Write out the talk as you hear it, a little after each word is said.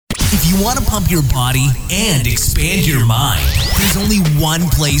If you want to pump your body and expand your mind, there's only one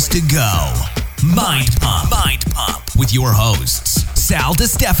place to go. Mind Pump. Mind Pump with your hosts, Sal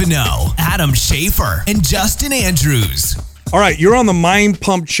DiStefano, Adam Schaefer, and Justin Andrews. All right, you're on the Mind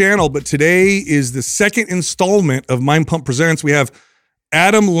Pump channel, but today is the second installment of Mind Pump Presents. We have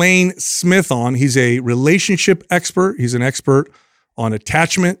Adam Lane Smith on. He's a relationship expert. He's an expert on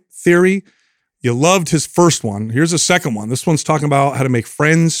attachment theory. You loved his first one. Here's a second one. This one's talking about how to make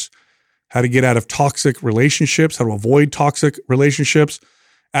friends, how to get out of toxic relationships, how to avoid toxic relationships.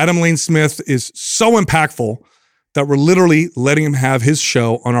 Adam Lane Smith is so impactful that we're literally letting him have his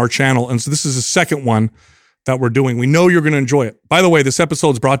show on our channel. And so this is the second one that we're doing. We know you're going to enjoy it. By the way, this episode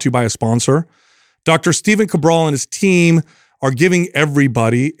is brought to you by a sponsor. Dr. Stephen Cabral and his team are giving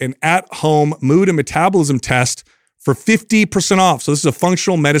everybody an at-home mood and metabolism test for 50% off. So this is a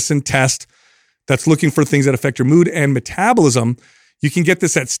functional medicine test that's looking for things that affect your mood and metabolism. You can get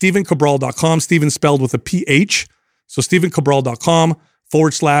this at stephencabral.com, Stephen spelled with a PH. So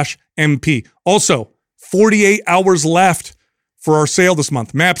stephencabral.com/MP. Also, 48 hours left for our sale this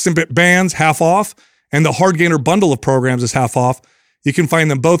month. Maps and Bands, half off, and the Hard Gainer bundle of programs is half off. You can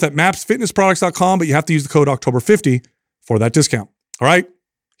find them both at mapsfitnessproducts.com, but you have to use the code October50 for that discount. All right,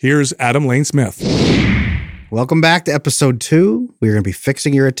 here's Adam Lane Smith. Welcome back to episode 2. We're going to be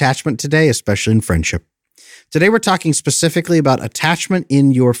fixing your attachment today, especially in friendship. Today, we're talking specifically about attachment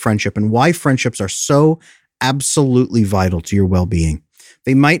in your friendship and why friendships are so absolutely vital to your well-being.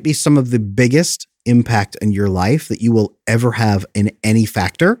 They might be some of the biggest impact in your life that you will ever have in any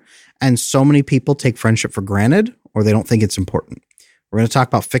factor. And so many people take friendship for granted or they don't think it's important. We're going to talk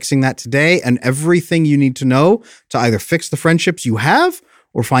about fixing that today and everything you need to know to either fix the friendships you have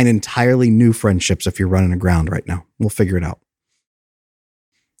or find entirely new friendships if you're running aground right now. We'll figure it out.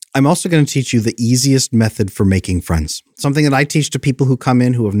 I'm also going to teach you the easiest method for making friends, something that I teach to people who come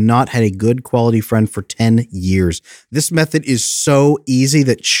in who have not had a good quality friend for 10 years. This method is so easy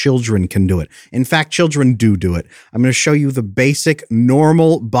that children can do it. In fact, children do it. I'm going to show you the basic,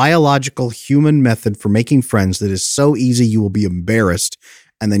 normal, biological, human method for making friends that is so easy you will be embarrassed,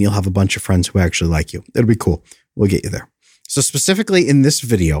 and then you'll have a bunch of friends who actually like you. It'll be cool. We'll get you there. So specifically in this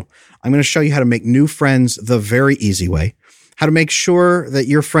video, I'm going to show you how to make new friends the very easy way, how to make sure that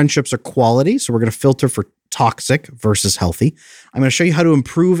your friendships are quality. So we're going to filter for toxic versus healthy. I'm going to show you how to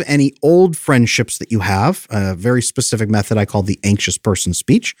improve any old friendships that you have, a very specific method I call the anxious person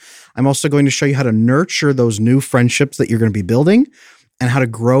speech. I'm also going to show you how to nurture those new friendships that you're going to be building and how to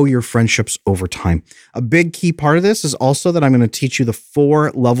grow your friendships over time. A big key part of this is also that I'm going to teach you the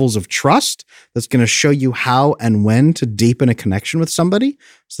 4 levels of trust that's going to show you how and when to deepen a connection with somebody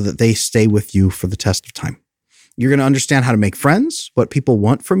so that they stay with you for the test of time. You're going to understand how to make friends, what people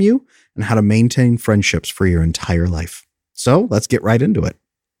want from you, and how to maintain friendships for your entire life. So let's get right into it.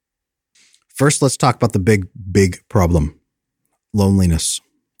 First, let's talk about the big problem. Loneliness.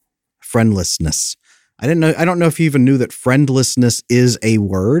 Friendlessness. I don't know if you even knew that friendlessness is a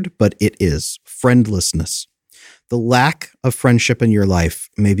word, but it is. Friendlessness. The lack of friendship in your life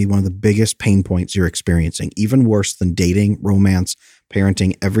may be one of the biggest pain points you're experiencing, even worse than dating, romance,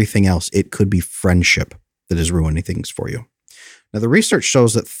 parenting, everything else. It could be friendship that is ruining things for you. Now, the research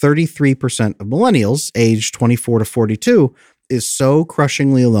shows that 33% of millennials aged 24 to 42 is so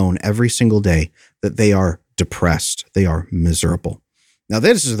crushingly alone every single day that they are depressed. They are miserable. Now,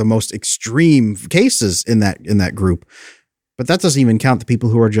 this is the most extreme cases in that group, but that doesn't even count the people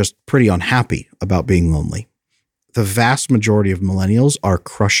who are just pretty unhappy about being lonely. The vast majority of millennials are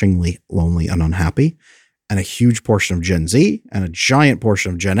crushingly lonely and unhappy, and a huge portion of Gen Z and a giant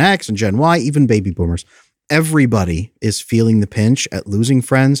portion of Gen X and Gen Y, even baby boomers. Everybody is feeling the pinch at losing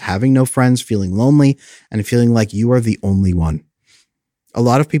friends, having no friends, feeling lonely, and feeling like you are the only one. A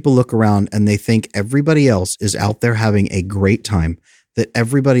lot of people look around and they think everybody else is out there having a great time, that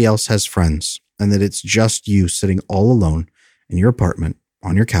everybody else has friends, and that it's just you sitting all alone in your apartment,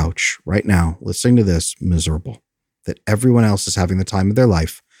 on your couch, right now, listening to this, miserable. That everyone else is having the time of their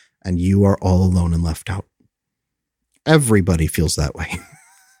life, and you are all alone and left out. Everybody feels that way.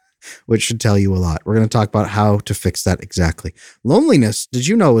 Which should tell you a lot. We're going to talk about how to fix that exactly. Loneliness, did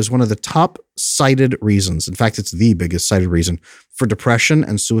you know, is one of the top cited reasons. In fact, it's the biggest cited reason for depression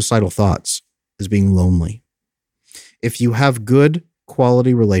and suicidal thoughts is being lonely. If you have good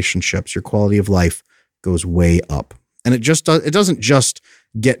quality relationships, your quality of life goes way up. And it doesn't just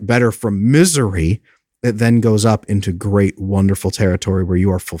get better from misery. It then goes up into great, wonderful territory where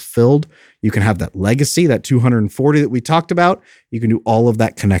you are fulfilled. You can have that legacy, that 240 that we talked about. You can do all of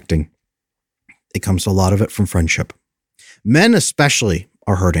that connecting. It comes to a lot of it from friendship. Men especially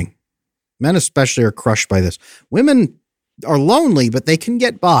are hurting. Men especially are crushed by this. Women are lonely, but they can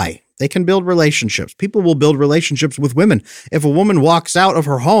get by. They can build relationships. People will build relationships with women. If a woman walks out of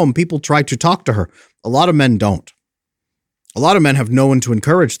her home, people try to talk to her. A lot of men don't. A lot of men have no one to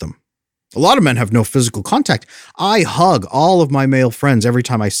encourage them. A lot of men have no physical contact. I hug all of my male friends every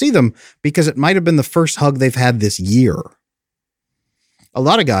time I see them because it might have been the first hug they've had this year. A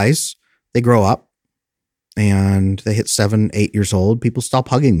lot of guys, they grow up and they hit 7, 8 years old. People stop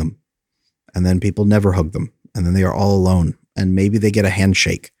hugging them. And then people never hug them. And then they are all alone. And maybe they get a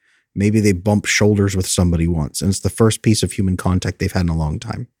handshake. Maybe they bump shoulders with somebody once. And it's the first piece of human contact they've had in a long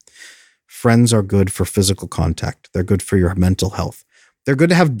time. Friends are good for physical contact. They're good for your mental health. They're good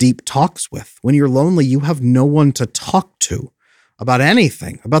to have deep talks with. When you're lonely, you have no one to talk to about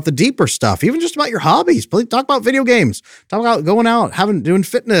anything, about the deeper stuff, even just about your hobbies. Please talk about video games. Talk about going out, doing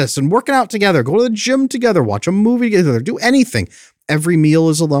fitness and working out together. Go to the gym together. Watch a movie together. Do anything. Every meal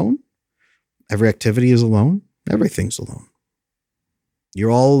is alone. Every activity is alone. Everything's alone.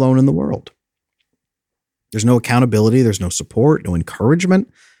 You're all alone in the world. There's no accountability. There's no support, no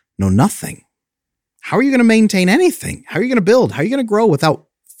encouragement, no nothing. How are you going to maintain anything? How are you going to build? How are you going to grow without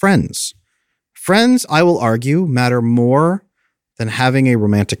friends? Friends, I will argue, matter more than having a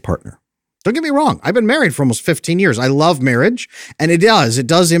romantic partner. Don't get me wrong. I've been married for almost 15 years. I love marriage, and it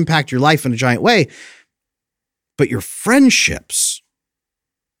does impact your life in a giant way. But your friendships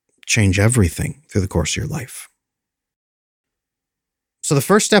change everything through the course of your life. So the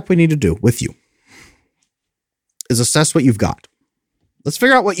first step we need to do with you is assess what you've got. Let's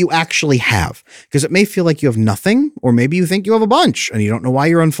figure out what you actually have, because it may feel like you have nothing, or maybe you think you have a bunch and you don't know why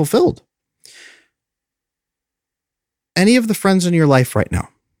you're unfulfilled. Any of the friends in your life right now,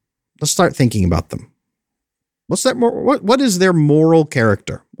 let's start thinking about them. What is their moral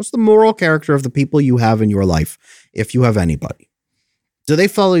character? What's the moral character of the people you have in your life, if you have anybody? Do they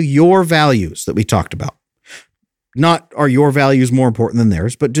follow your values that we talked about? Not are your values more important than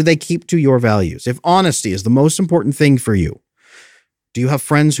theirs, but do they keep to your values? If honesty is the most important thing for you, do you have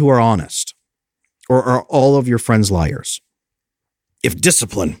friends who are honest? Or are all of your friends liars? If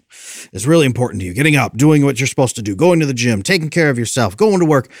discipline is really important to you, getting up, doing what you're supposed to do, going to the gym, taking care of yourself, going to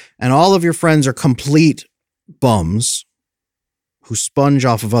work, and all of your friends are complete bums who sponge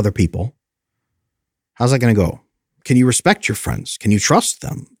off of other people, how's that going to go? Can you respect your friends? Can you trust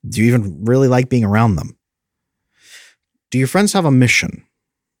them? Do you even really like being around them? Do your friends have a mission?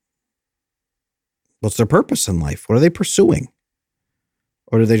 What's their purpose in life? What are they pursuing?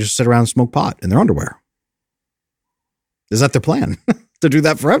 Or do they just sit around and smoke pot in their underwear? Is that their plan? To do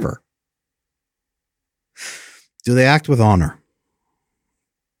that forever? Do they act with honor?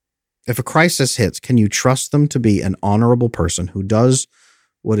 If a crisis hits, can you trust them to be an honorable person who does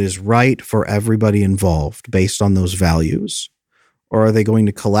what is right for everybody involved based on those values? Or are they going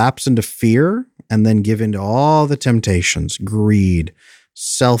to collapse into fear and then give in to all the temptations, greed,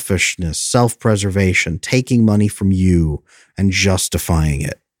 selfishness, self-preservation, taking money from you and justifying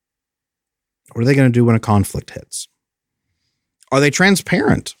it? What are they going to do when a conflict hits? Are they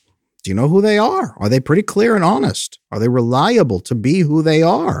transparent? Do you know who they are? Are they pretty clear and honest? Are they reliable to be who they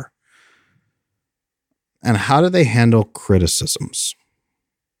are? And how do they handle criticisms?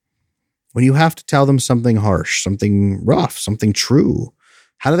 When you have to tell them something harsh, something rough, something true,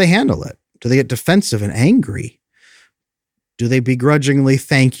 how do they handle it? Do they get defensive and angry? Do they begrudgingly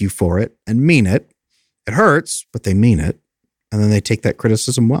thank you for it and mean it? It hurts, but they mean it. And then they take that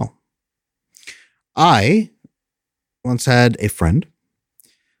criticism well. I once had a friend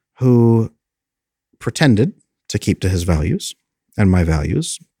who pretended to keep to his values and my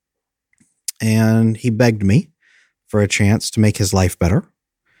values. And he begged me for a chance to make his life better.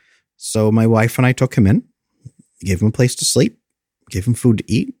 So my wife and I took him in, gave him a place to sleep, gave him food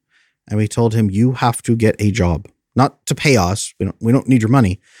to eat. And we told him, you have to get a job, not to pay us. We don't need your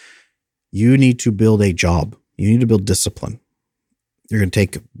money. You need to build a job. You need to build discipline. You're going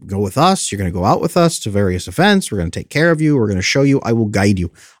to go with us. You're going to go out with us to various events. We're going to take care of you. We're going to show you. I will guide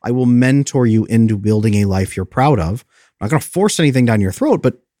you. I will mentor you into building a life you're proud of. I'm not going to force anything down your throat,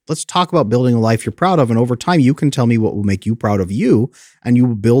 but let's talk about building a life you're proud of. And over time, you can tell me what will make you proud of you, and you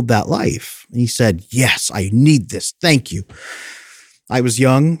will build that life. And he said, yes, I need this. Thank you. I was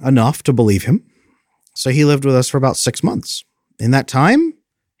young enough to believe him. So he lived with us for about 6 months. In that time,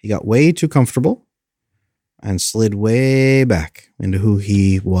 he got way too comfortable and slid way back into who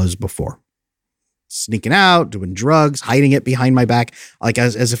he was before. Sneaking out, doing drugs, hiding it behind my back, like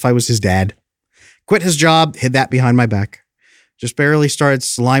as if I was his dad. Quit his job, hid that behind my back. Just barely started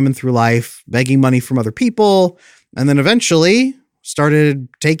sliming through life, begging money from other people, and then eventually started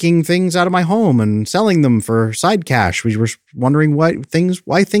taking things out of my home and selling them for side cash. We were wondering why things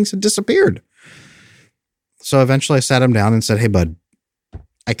had disappeared. So eventually I sat him down and said, hey, bud,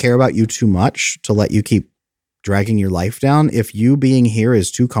 I care about you too much to let you keep dragging your life down. If you being here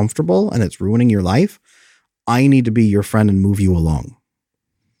is too comfortable and it's ruining your life, I need to be your friend and move you along.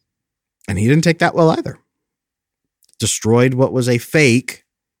 And he didn't take that well either. Destroyed what was a fake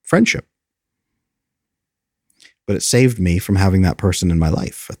friendship. But it saved me from having that person in my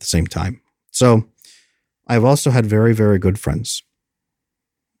life at the same time. So I've also had very, very good friends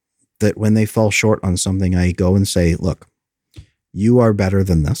that when they fall short on something, I go and say, look, you are better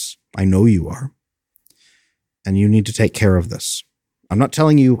than this. I know you are. And you need to take care of this. I'm not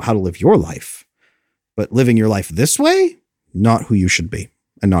telling you how to live your life, but living your life this way, not who you should be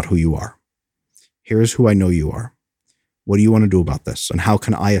and not who you are. Here's who I know you are. What do you want to do about this? And how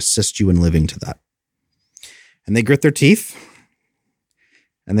can I assist you in living to that? And they grit their teeth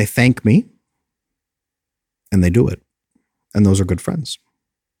and they thank me and they do it. And those are good friends.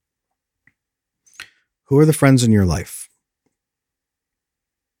 Who are the friends in your life?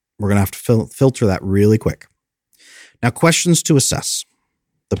 We're going to have to filter that really quick. Now, questions to assess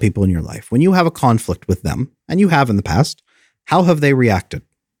the people in your life. When you have a conflict with them, and you have in the past, how have they reacted?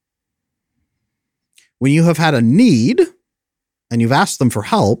 When you have had a need and you've asked them for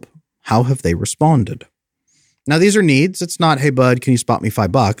help, how have they responded? Now, these are needs. It's not, hey, bud, can you spot me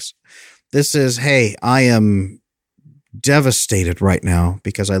 $5? This is, hey, I am devastated right now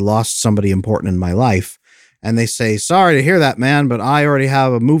because I lost somebody important in my life. And they say, sorry to hear that, man, but I already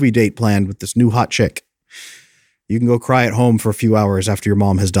have a movie date planned with this new hot chick. You can go cry at home for a few hours after your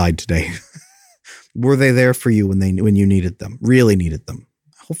mom has died today. Were they there for you when you needed them, really needed them?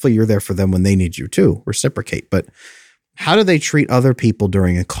 Hopefully you're there for them when they need you too. Reciprocate. But how do they treat other people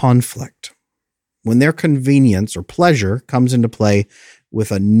during a conflict? When their convenience or pleasure comes into play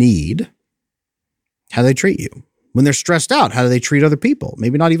with a need, how do they treat you? When they're stressed out, how do they treat other people?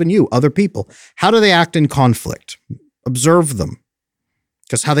 Maybe not even you, other people. How do they act in conflict? Observe them.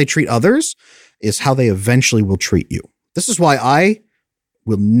 Because how they treat others is how they eventually will treat you. This is why I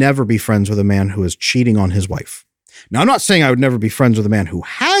will never be friends with a man who is cheating on his wife. Now, I'm not saying I would never be friends with a man who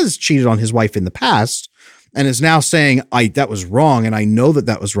has cheated on his wife in the past and is now saying, that was wrong, and I know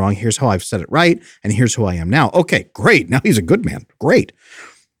that was wrong. Here's how I've said it right, and here's who I am now. Okay, great. Now he's a good man. Great.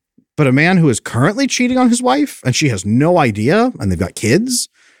 But a man who is currently cheating on his wife, and she has no idea, and they've got kids,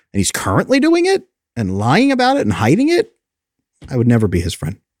 and he's currently doing it, and lying about it, and hiding it, I would never be his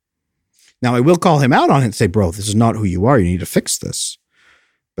friend. Now, I will call him out on it and say, bro, this is not who you are. You need to fix this.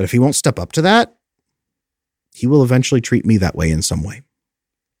 But if he won't step up to that, he will eventually treat me that way in some way.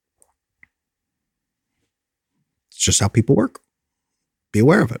 It's just how people work. Be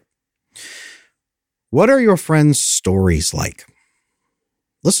aware of it. What are your friends' stories like?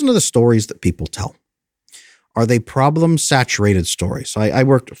 Listen to the stories that people tell. Are they problem-saturated stories? I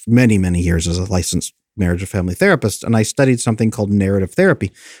worked many, many years as a licensed marriage and family therapist, and I studied something called narrative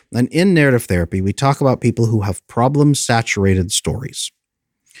therapy. And in narrative therapy, we talk about people who have problem-saturated stories.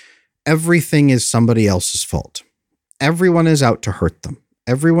 Everything is somebody else's fault. Everyone is out to hurt them.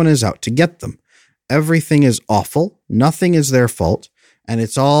 Everyone is out to get them. Everything is awful. Nothing is their fault. And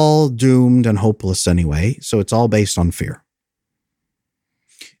it's all doomed and hopeless anyway. So it's all based on fear.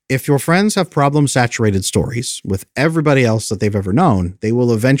 If your friends have problem-saturated stories with everybody else that they've ever known, they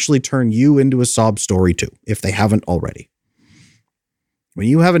will eventually turn you into a sob story too, if they haven't already. When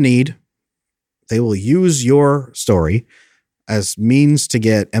you have a need, they will use your story as means to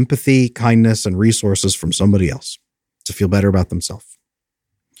get empathy, kindness, and resources from somebody else to feel better about themselves.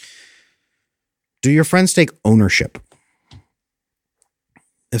 Do your friends take ownership?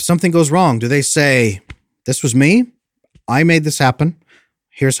 If something goes wrong, do they say, this was me, I made this happen,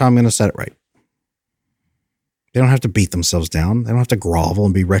 here's how I'm going to set it right? They don't have to beat themselves down. They don't have to grovel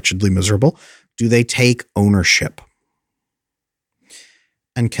and be wretchedly miserable. Do they take ownership?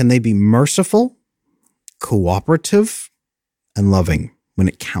 And can they be merciful, cooperative, and loving when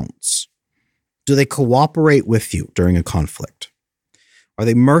it counts? Do they cooperate with you during a conflict? Are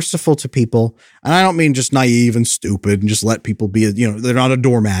they merciful to people? And I don't mean just naive and stupid and just let people be, they're not a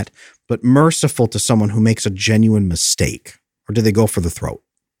doormat, but merciful to someone who makes a genuine mistake. Or do they go for the throat?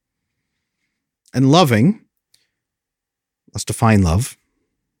 And loving, let's define love.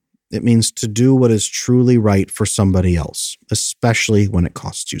 It means to do what is truly right for somebody else, especially when it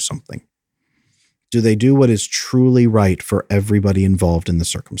costs you something. Do they do what is truly right for everybody involved in the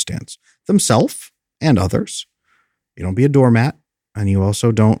circumstance? Themselves and others. You don't be a doormat, and you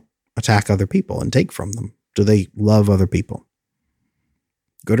also don't attack other people and take from them. Do they love other people?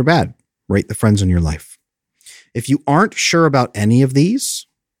 Good or bad? Rate the friends in your life. If you aren't sure about any of these,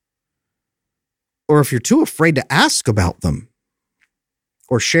 or if you're too afraid to ask about them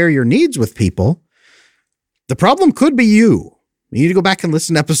or share your needs with people, The problem could be you. You need to go back and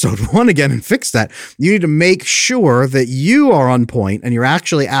listen to episode 1 again and fix that. You need to make sure that you are on point and you're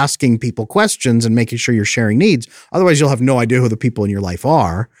actually asking people questions and making sure you're sharing needs. Otherwise, you'll have no idea who the people in your life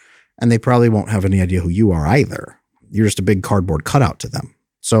are, and they probably won't have any idea who you are either. You're just a big cardboard cutout to them.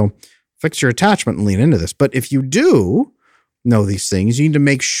 So fix your attachment and lean into this. But if you do know these things, you need to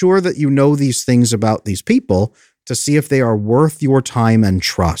make sure that you know these things about these people to see if they are worth your time and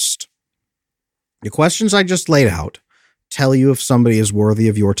trust. The questions I just laid out tell you if somebody is worthy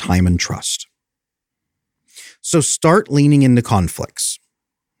of your time and trust. So start leaning into conflicts.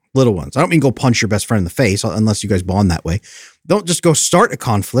 Little ones. I don't mean go punch your best friend in the face unless you guys bond that way. Don't just go start a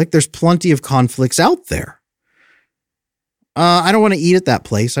conflict. There's plenty of conflicts out there. I don't want to eat at that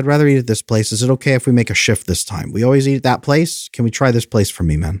place. I'd rather eat at this place. Is it okay if we make a shift this time? We always eat at that place. Can we try this place for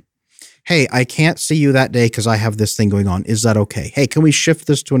me, man? Hey, I can't see you that day because I have this thing going on. Is that okay? Hey, can we shift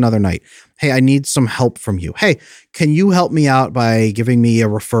this to another night? Hey, I need some help from you. Hey, can you help me out by giving me a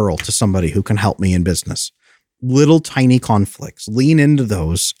referral to somebody who can help me in business? Little tiny conflicts. Lean into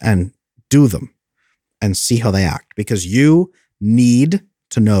those and do them and see how they act, because you need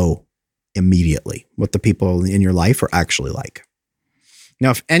to know immediately what the people in your life are actually like.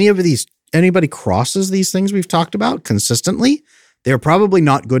 Now, if anybody crosses these things we've talked about consistently, they're probably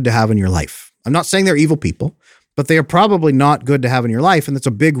not good to have in your life. I'm not saying they're evil people, but they are probably not good to have in your life. And that's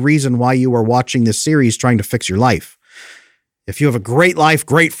a big reason why you are watching this series trying to fix your life. If you have a great life,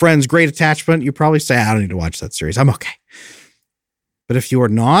 great friends, great attachment, you probably say, I don't need to watch that series. I'm okay. But if you are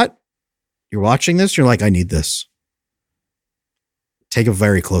not, you're watching this, you're like, I need this. Take a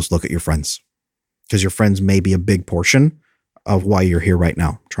very close look at your friends, because your friends may be a big portion of why you're here right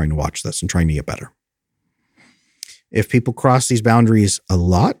now, trying to watch this and trying to get better. If people cross these boundaries a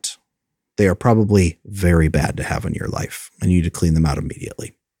lot, they are probably very bad to have in your life, and you need to clean them out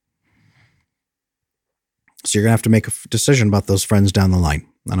immediately. So you're going to have to make a decision about those friends down the line,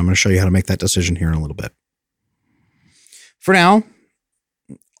 and I'm going to show you how to make that decision here in a little bit. For now,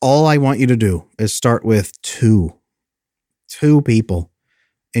 all I want you to do is start with two people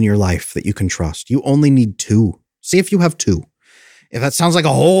in your life that you can trust. You only need 2. See if you have 2. If that sounds like a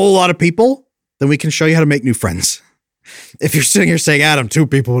whole lot of people, then we can show you how to make new friends. If you're sitting here saying, Adam, 2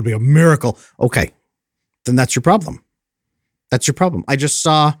 people would be a miracle. Okay, then that's your problem. That's your problem. I just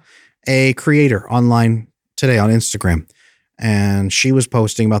saw a creator online today on Instagram, and she was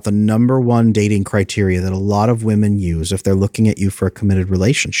posting about the number 1 dating criteria that a lot of women use if they're looking at you for a committed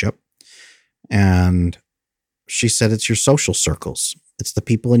relationship. And she said it's your social circles. It's the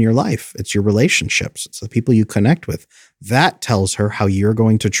people in your life. It's your relationships. It's the people you connect with. That tells her how you're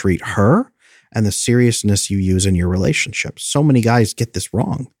going to treat her and the seriousness you use in your relationships. So many guys get this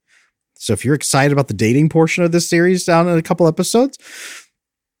wrong. So if you're excited about the dating portion of this series down in a couple episodes,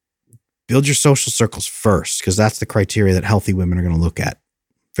 build your social circles first, because that's the criteria that healthy women are going to look at.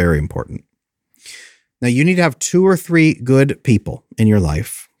 Very important. Now, you need to have 2 or 3 good people in your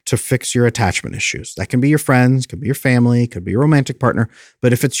life to fix your attachment issues. That can be your friends, could be your family, could be your romantic partner.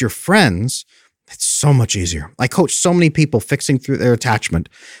 But if it's your friends, it's so much easier. I coach so many people fixing through their attachment,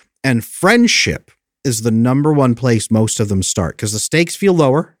 and friendship is the number 1 place most of them start, because the stakes feel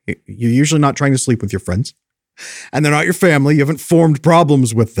lower. You're usually not trying to sleep with your friends, and they're not your family. You haven't formed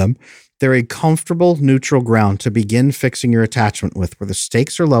problems with them. They're a comfortable, neutral ground to begin fixing your attachment with, where the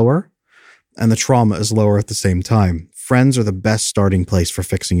stakes are lower and the trauma is lower at the same time. Friends are the best starting place for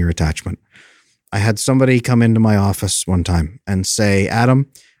fixing your attachment. I had somebody come into my office one time and say,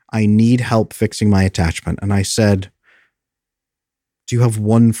 Adam, I need help fixing my attachment. And I said, do you have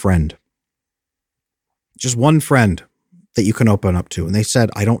one friend? Just one friend that you can open up to? And they said,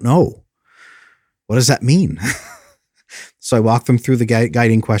 I don't know. What does that mean? So I walked them through the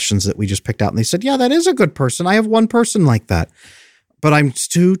guiding questions that we just picked out. And they said, yeah, that is a good person. I have one person like that. But I'm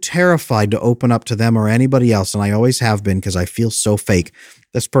too terrified to open up to them or anybody else. And I always have been, because I feel so fake.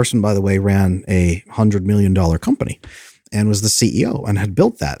 This person, by the way, ran a $100 million company and was the CEO and had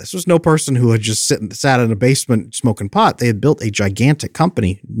built that. This was no person who had just sat in a basement smoking pot. They had built a gigantic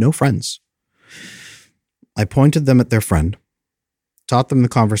company, no friends. I pointed them at their friend, taught them the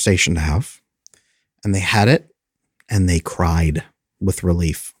conversation to have, and they had it, and they cried with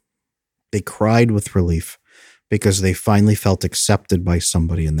relief. They cried with relief because they finally felt accepted by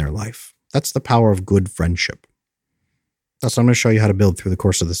somebody in their life. That's the power of good friendship. That's what I'm going to show you how to build through the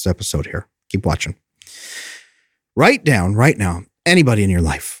course of this episode here. Keep watching. Write down right now anybody in your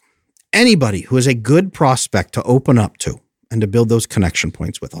life, anybody who is a good prospect to open up to and to build those connection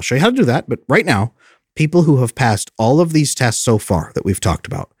points with. I'll show you how to do that. But right now, people who have passed all of these tests so far that we've talked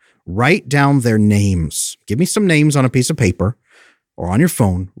about, write down their names. Give me some names on a piece of paper or on your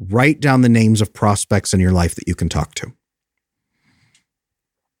phone, write down the names of prospects in your life that you can talk to.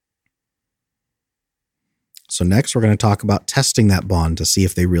 So next, we're going to talk about testing that bond to see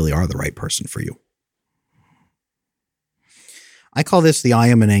if they really are the right person for you. I call this the I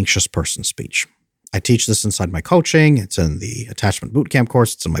am an anxious person speech. I teach this inside my coaching. It's in the attachment bootcamp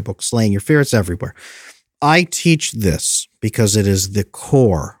course. It's in my book, Slaying Your Fear. It's everywhere. I teach this because it is the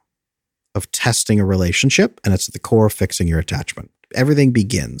core of testing a relationship, and it's the core of fixing your attachment. Everything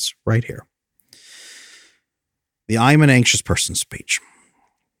begins right here. The I'm an anxious person speech.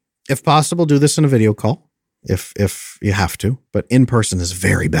 If possible, do this in a video call if you have to, but in person is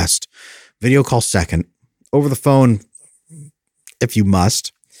very best. Video call second. Over the phone, if you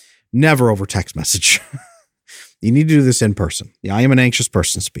must. Never over text message. You need to do this in person. The I am an anxious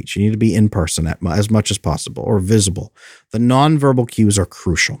person speech. You need to be in person as much as possible or visible. The nonverbal cues are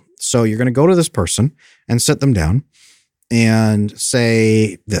crucial. So you're going to go to this person and sit them down and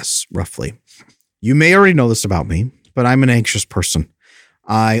say this roughly. You may already know this about me, but I'm an anxious person.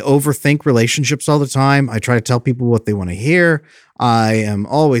 I overthink relationships all the time. I try to tell people what they want to hear. I am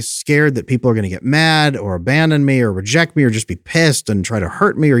always scared that people are going to get mad or abandon me or reject me or just be pissed and try to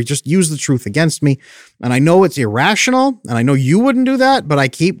hurt me or just use the truth against me. And I know it's irrational and I know you wouldn't do that, but I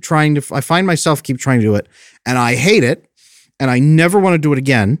find myself keep trying to do it and I hate it and I never want to do it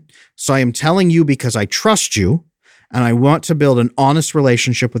again. So I am telling you because I trust you and I want to build an honest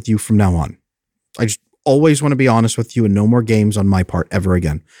relationship with you from now on. I just always want to be honest with you and no more games on my part ever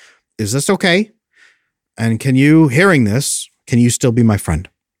again. Is this okay? And hearing this, can you still be my friend?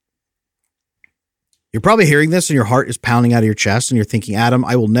 You're probably hearing this and your heart is pounding out of your chest and you're thinking, Adam,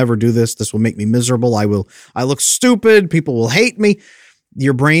 I will never do this. This will make me miserable. I look stupid. People will hate me.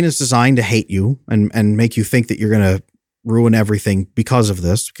 Your brain is designed to hate you and make you think that you're going to ruin everything because of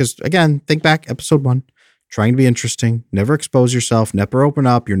this. Because again, think back episode 1. Trying to be interesting, never expose yourself, never open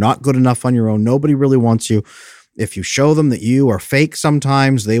up. You're not good enough on your own. Nobody really wants you. If you show them that you are fake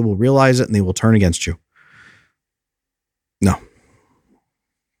sometimes, they will realize it and they will turn against you. No.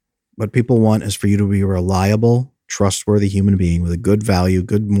 What people want is for you to be a reliable, trustworthy human being with a good value,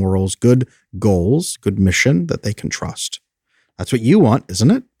 good morals, good goals, good mission that they can trust. That's what you want, isn't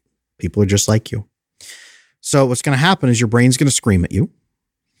it? People are just like you. So what's going to happen is your brain's going to scream at you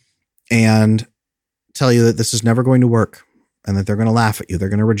and tell you that this is never going to work and that they're going to laugh at you. They're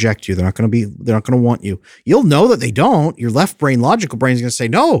going to reject you. They're not going to want you. You'll know that they don't. Your left brain, logical brain is going to say,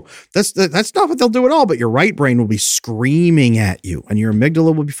 no, that's not what they'll do at all. But your right brain will be screaming at you and your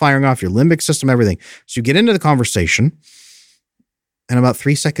amygdala will be firing off, your limbic system, everything. So you get into the conversation and about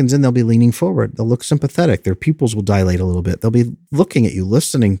 3 seconds in, they'll be leaning forward. They'll look sympathetic. Their pupils will dilate a little bit. They'll be looking at you,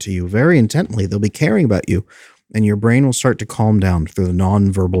 listening to you very intently. They'll be caring about you and your brain will start to calm down through the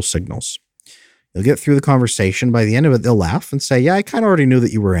nonverbal signals. You'll get through the conversation. By the end of it, they'll laugh and say, yeah, I kind of already knew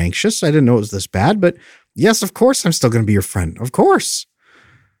that you were anxious. I didn't know it was this bad, but yes, of course, I'm still going to be your friend. Of course.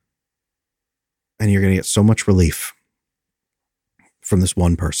 And you're going to get so much relief from this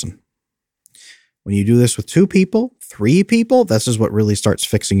one person. When you do this with 2 people, 3 people, this is what really starts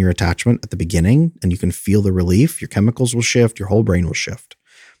fixing your attachment at the beginning. And you can feel the relief. Your chemicals will shift. Your whole brain will shift.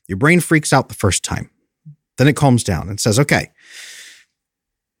 Your brain freaks out the first time. Then it calms down and says, okay,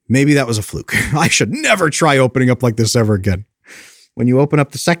 maybe that was a fluke. I should never try opening up like this ever again. When you open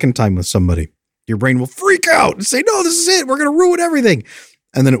up the second time with somebody, your brain will freak out and say, no, this is it. We're going to ruin everything.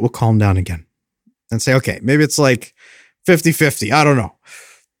 And then it will calm down again and say, okay, maybe it's like 50-50. I don't know.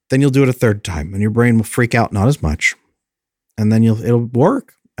 Then you'll do it a third time and your brain will freak out, not as much. And then it'll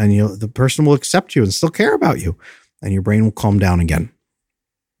work and the person will accept you and still care about you. And your brain will calm down again.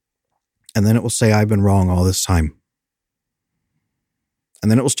 And then it will say, I've been wrong all this time. And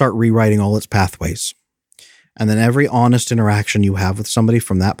then it will start rewriting all its pathways. And then every honest interaction you have with somebody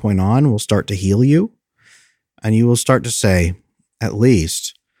from that point on will start to heal you. And you will start to say, at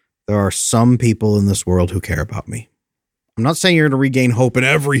least there are some people in this world who care about me. I'm not saying you're going to regain hope in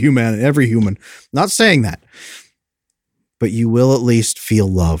every human. I'm not saying that. But you will at least feel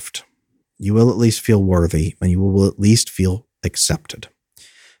loved. You will at least feel worthy. And you will at least feel accepted.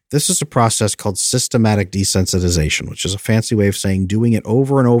 This is a process called systematic desensitization, which is a fancy way of saying doing it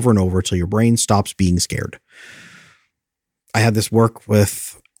over and over and over until your brain stops being scared. I had this work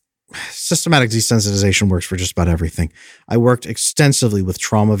with systematic desensitization works for just about everything. I worked extensively with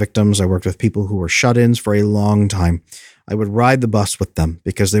trauma victims. I worked with people who were shut-ins for a long time. I would ride the bus with them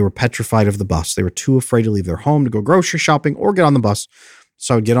because they were petrified of the bus. They were too afraid to leave their home to go grocery shopping or get on the bus.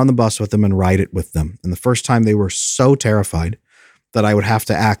 So I would get on the bus with them and ride it with them. And the first time they were so terrified that I would have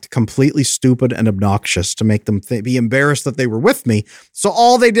to act completely stupid and obnoxious to make them be embarrassed that they were with me. So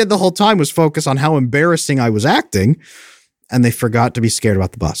all they did the whole time was focus on how embarrassing I was acting. and they forgot to be scared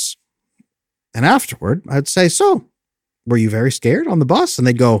about the bus. And afterward, I'd say, so, were you very scared on the bus? And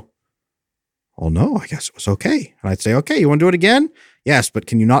they'd go, oh, no, I guess it was okay. And I'd say, okay, you want to do it again? Yes, but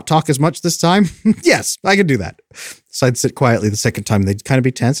can you not talk as much this time? Yes, I can do that. So I'd sit quietly the second time. They'd kind of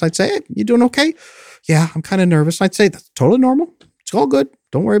be tense. I'd say, hey, you doing okay? Yeah, I'm kind of nervous. I'd say, that's totally normal. It's all good.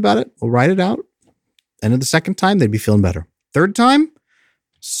 Don't worry about it. We'll write it out. And then the second time, they'd be feeling better. Third time,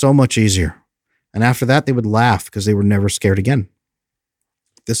 so much easier. And after that, they would laugh because they were never scared again.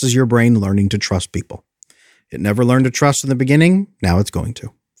 This is your brain learning to trust people. It never learned to trust in the beginning. Now it's going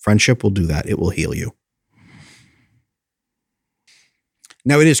to. Friendship will do that. It will heal you.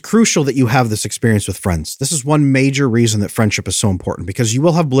 Now, it is crucial that you have this experience with friends. This is one major reason that friendship is so important, because you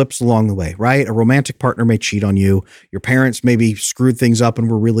will have blips along the way, right? A romantic partner may cheat on you. Your parents maybe screwed things up and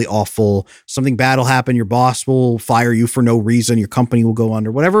were really awful. Something bad will happen. Your boss will fire you for no reason. Your company will go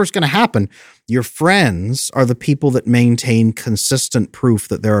under. Whatever is going to happen, your friends are the people that maintain consistent proof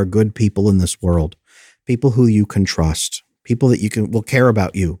that there are good people in this world, people who you can trust. People that will care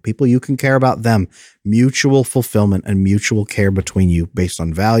about you, people you can care about them, mutual fulfillment and mutual care between you based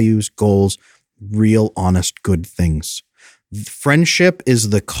on values, goals, real, honest, good things. Friendship is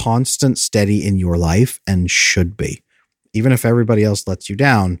the constant steady in your life and should be. Even if everybody else lets you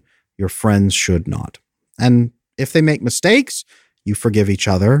down, your friends should not. And if they make mistakes, you forgive each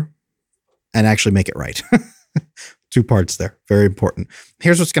other and actually make it right. 2 parts there. Very important.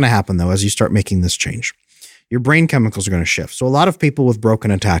 Here's what's going to happen, though, as you start making this change. Your brain chemicals are going to shift. So a lot of people with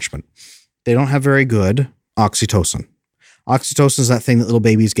broken attachment, they don't have very good oxytocin. Oxytocin is that thing that little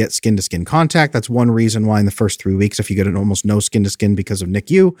babies get skin-to-skin contact. That's one reason why in the first 3 weeks, if you get an almost no skin-to-skin because of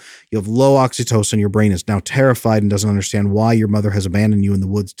NICU, you have low oxytocin. Your brain is now terrified and doesn't understand why your mother has abandoned you in the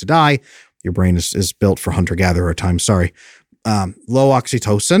woods to die. Your brain is built for hunter-gatherer time. Sorry. Low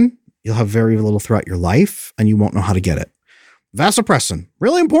oxytocin, you'll have very little throughout your life, and you won't know how to get it. Vasopressin,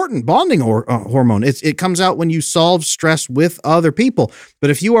 really important bonding hormone. It comes out when you solve stress with other people. But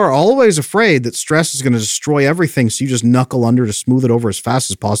if you are always afraid that stress is going to destroy everything, so you just knuckle under to smooth it over as fast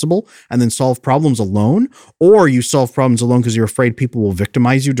as possible and then solve problems alone, or you solve problems alone because you're afraid people will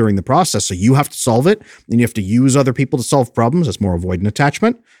victimize you during the process, so you have to solve it and you have to use other people to solve problems, that's more avoidant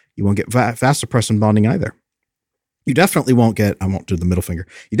attachment. You won't get vasopressin bonding either. You definitely won't get, I won't do the middle finger.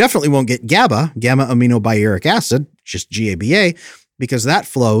 You definitely won't get GABA, gamma aminobutyric acid, just GABA, because that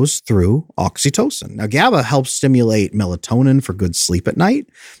flows through oxytocin. Now, GABA helps stimulate melatonin for good sleep at night.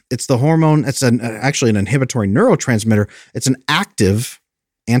 It's the hormone, it's actually an inhibitory neurotransmitter. It's an active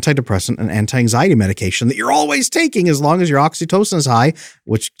antidepressant and anti-anxiety medication that you're always taking as long as your oxytocin is high,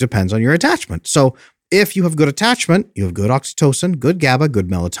 which depends on your attachment. So if you have good attachment, you have good oxytocin, good GABA, good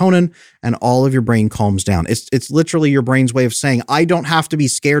melatonin, and all of your brain calms down. It's literally your brain's way of saying, I don't have to be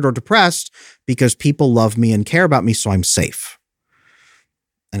scared or depressed because people love me and care about me, so I'm safe.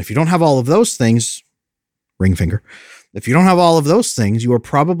 And if you don't have all of those things, ring finger, if you don't have all of those things, you are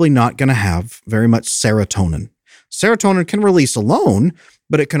probably not going to have very much serotonin. Serotonin can release alone,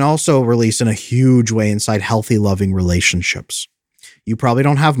 but it can also release in a huge way inside healthy, loving relationships. You probably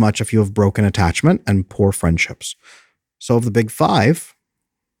don't have much if you have broken attachment and poor friendships. So of the big 5,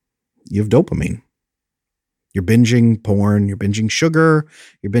 you have dopamine. You're binging porn, you're binging sugar,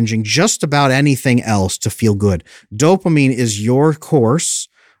 you're binging just about anything else to feel good. Dopamine is your course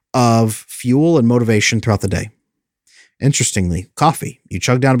of fuel and motivation throughout the day. Interestingly, coffee. You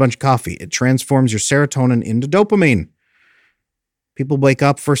chug down a bunch of coffee. It transforms your serotonin into dopamine. People wake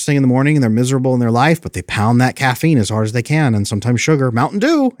up first thing in the morning and they're miserable in their life, but they pound that caffeine as hard as they can, and sometimes sugar. Mountain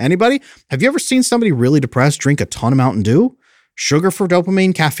Dew. Anybody? Have you ever seen somebody really depressed drink a ton of Mountain Dew? Sugar for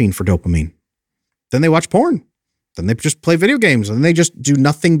dopamine, caffeine for dopamine. Then they watch porn. Then they just play video games, and they just do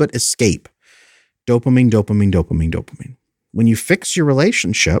nothing but escape. Dopamine, dopamine, dopamine, dopamine. When you fix your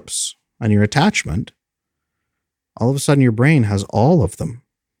relationships and your attachment, all of a sudden your brain has all of them.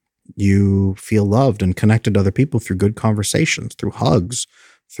 You feel loved and connected to other people through good conversations, through hugs,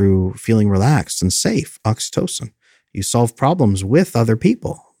 through feeling relaxed and safe, oxytocin. You solve problems with other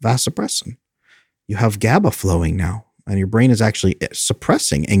people, vasopressin. You have GABA flowing now, and your brain is actually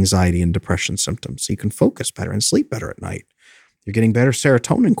suppressing anxiety and depression symptoms, so you can focus better and sleep better at night. You're getting better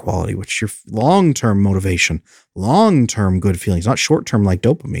serotonin quality, which is your long-term motivation, long-term good feelings, not short-term like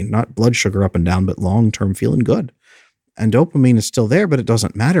dopamine, not blood sugar up and down, but long-term feeling good. And dopamine is still there, but it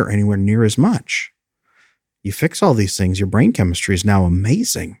doesn't matter anywhere near as much. You fix all these things, your brain chemistry is now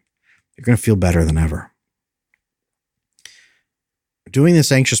amazing. You're going to feel better than ever. Doing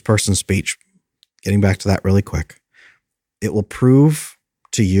this anxious person speech, getting back to that really quick, it will prove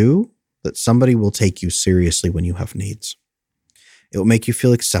to you that somebody will take you seriously when you have needs. It will make you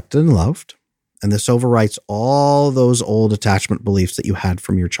feel accepted and loved, And this overwrites all those old attachment beliefs that you had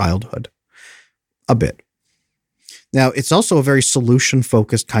from your childhood a bit. Now, it's also a very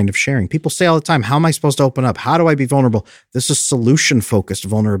solution-focused kind of sharing. People say all the time, how am I supposed to open up? How do I be vulnerable? This is solution-focused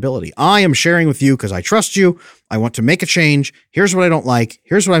vulnerability. I am sharing with you because I trust you. I want to make a change. Here's what I don't like.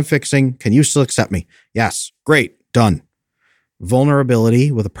 Here's what I'm fixing. Can you still accept me? Yes. Great. Done.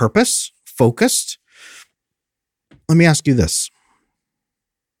 Vulnerability with a purpose, focused. Let me ask you this.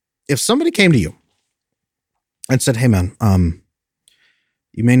 If somebody came to you and said, hey, man,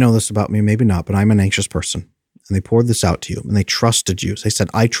 you may know this about me, maybe not, but I'm an anxious person. And they poured this out to you and they trusted you. So they said,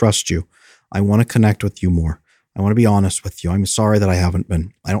 I trust you. I want to connect with you more. I want to be honest with you. I'm sorry that I haven't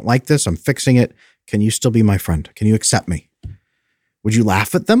been. I don't like this. I'm fixing it. Can you still be my friend? Can you accept me? Would you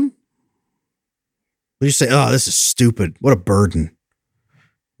laugh at them? Would you say, oh, this is stupid. What a burden.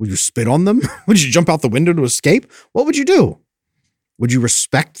 Would you spit on them? Would you jump out the window to escape? What would you do? Would you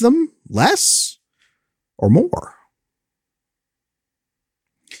respect them less or more?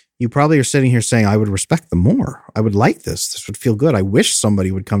 You probably are sitting here saying, I would respect them more. I would like this. This would feel good. I wish somebody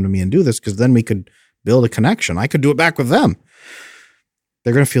would come to me and do this because then we could build a connection. I could do it back with them.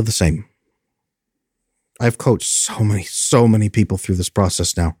 They're going to feel the same. I've coached so many people through this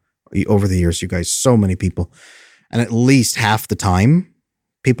process now over the years, you guys, so many people. And at least half the time,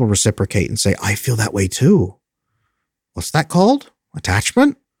 people reciprocate and say, I feel that way too. What's that called?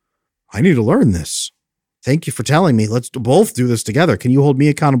 Attachment? I need to learn this. Thank you for telling me. Let's both do this together. Can you hold me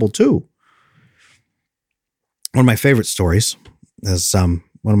accountable too? One of my favorite stories is one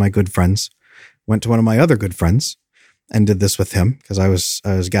of my good friends went to one of my other good friends and did this with him because I was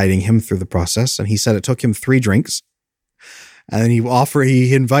guiding him through the process. And he said it took him 3 drinks. And then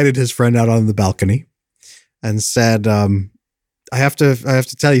he invited his friend out on the balcony and said, I have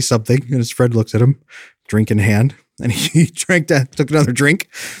to tell you something. And his friend looked at him, drink in hand. And he took another drink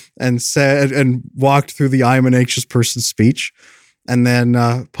and said, and walked through the I am an anxious person speech and then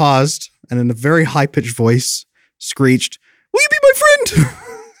paused and in a very high-pitched voice screeched, will you be my friend?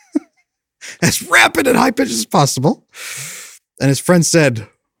 As rapid and high-pitched as possible. And his friend said,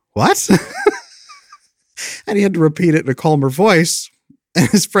 what? And he had to repeat it in a calmer voice. And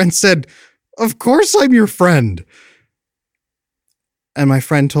his friend said, of course I'm your friend. And my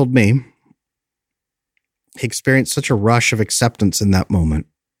friend told me, he experienced such a rush of acceptance in that moment,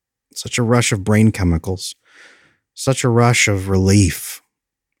 such a rush of brain chemicals, such a rush of relief,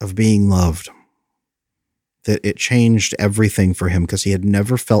 of being loved, that it changed everything for him because he had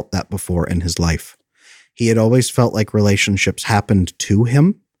never felt that before in his life. He had always felt like relationships happened to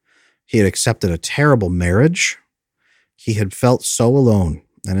him. He had accepted a terrible marriage. He had felt so alone.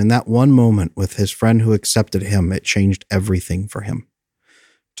 And in that one moment with his friend who accepted him, it changed everything for him.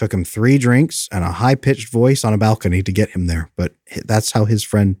 Took him 3 drinks and a high-pitched voice on a balcony to get him there. But that's how his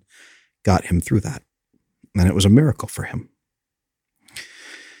friend got him through that. And it was a miracle for him.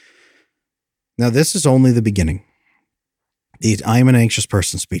 Now, this is only the beginning. The I am an anxious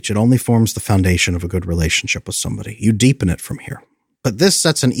person speech, it only forms the foundation of a good relationship with somebody. You deepen it from here. But this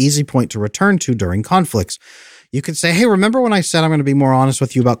sets an easy point to return to during conflicts. You could say, hey, remember when I said I'm going to be more honest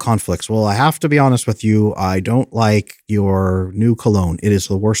with you about conflicts? Well, I have to be honest with you. I don't like your new cologne. It is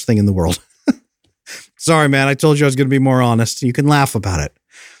the worst thing in the world. Sorry, man. I told you I was going to be more honest. You can laugh about it.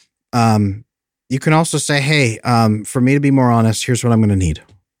 You can also say, hey, for me to be more honest, here's what I'm going to need.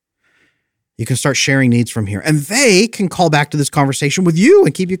 You can start sharing needs from here. And they can call back to this conversation with you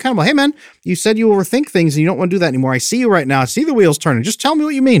and keep you accountable. Hey, man, you said you overthink things and you don't want to do that anymore. I see you right now. I see the wheels turning. Just tell me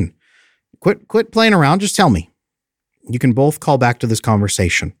what you mean. Quit playing around. Just tell me. You can both call back to this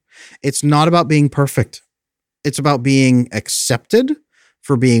conversation. It's not about being perfect. It's about being accepted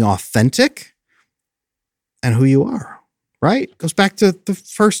for being authentic and who you are, right? It goes back to the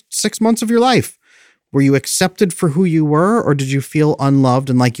first 6 months of your life. Were you accepted for who you were, or did you feel unloved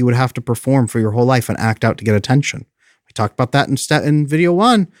and like you would have to perform for your whole life and act out to get attention? We talked about that in video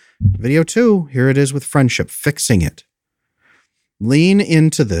 1. Video 2, here it is with friendship, fixing it. Lean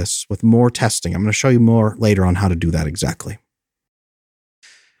into this with more testing. I'm going to show you more later on how to do that exactly.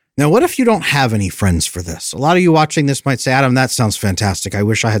 Now, what if you don't have any friends for this? A lot of you watching this might say, Adam, that sounds fantastic. I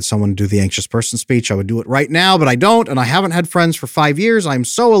wish I had someone do the anxious person speech. I would do it right now, but I don't, and I haven't had friends for 5 years. I'm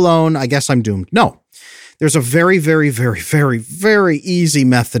so alone. I guess I'm doomed. No. There's a very, very, very, very, very easy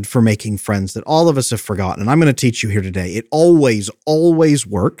method for making friends that all of us have forgotten. And I'm going to teach you here today. It always, always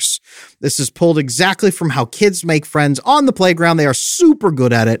works. This is pulled exactly from how kids make friends on the playground. They are super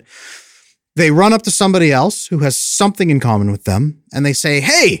good at it. They run up to somebody else who has something in common with them. And they say,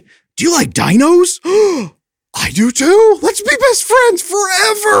 hey, do you like dinos? I do too. Let's be best friends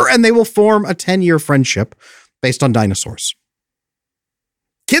forever. And they will form a 10-year friendship based on dinosaurs.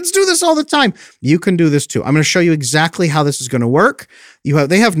 Kids do this all the time. You can do this too. I'm going to show you exactly how this is going to work.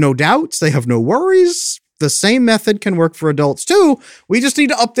 They have no doubts. They have no worries. The same method can work for adults too. We just need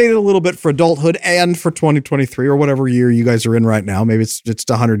to update it a little bit for adulthood and for 2023 or whatever year you guys are in right now. Maybe it's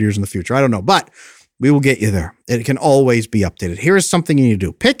 100 years in the future. I don't know, but we will get you there. It can always be updated. Here is something you need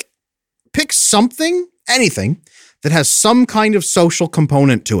to do. Pick something, anything that has some kind of social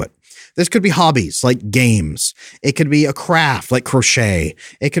component to it. This could be hobbies like games. It could be a craft like crochet.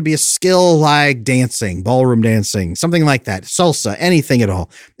 It could be a skill like dancing, ballroom dancing, something like that. Salsa, anything at all.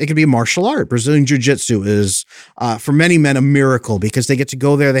 It could be a martial art. Brazilian Jiu-Jitsu is, for many men, a miracle because they get to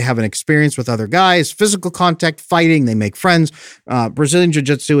go there. They have an experience with other guys, physical contact, fighting. They make friends. Brazilian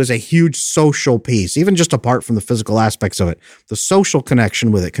Jiu-Jitsu is a huge social piece, even just apart from the physical aspects of it. The social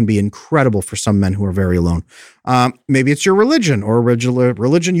connection with it can be incredible for some men who are very alone. Maybe it's your religion or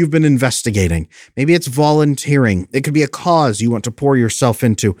religion you've been investigating. Maybe it's volunteering. It could be a cause you want to pour yourself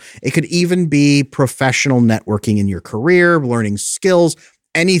into. It could even be professional networking in your career, learning skills,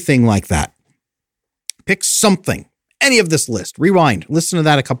 anything like that. Pick something, any of this list. Rewind, listen to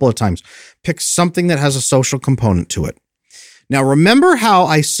that a couple of times. Pick something that has a social component to it. Now, remember how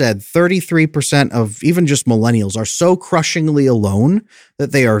I said 33% of even just millennials are so crushingly alone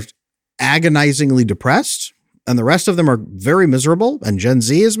that they are agonizingly depressed? And the rest of them are very miserable, and Gen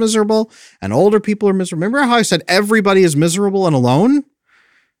Z is miserable, and older people are miserable. Remember how I said everybody is miserable and alone?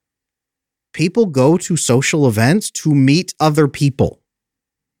 People go to social events to meet other people.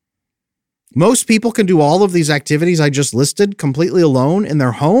 Most people can do all of these activities I just listed completely alone in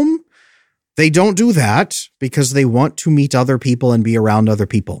their home. They don't do that because they want to meet other people and be around other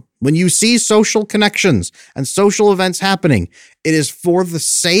people. When you see social connections and social events happening, it is for the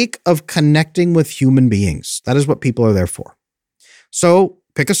sake of connecting with human beings. That is what people are there for. So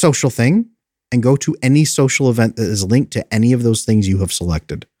pick a social thing and go to any social event that is linked to any of those things you have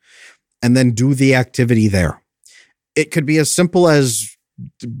selected, and then do the activity there. It could be as simple as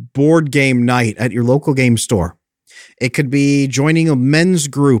board game night at your local game store. It could be joining a men's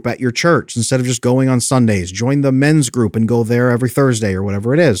group at your church instead of just going on Sundays. Join the men's group and go there every Thursday or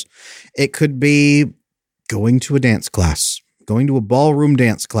whatever it is. It could be going to a dance class, going to a ballroom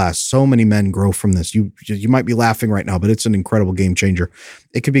dance class. So many men grow from this. You might be laughing right now, but it's an incredible game changer.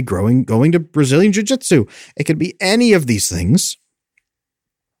 It could be going to Brazilian Jiu-Jitsu. It could be any of these things.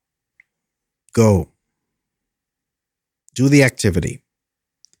 Go. Do the activity.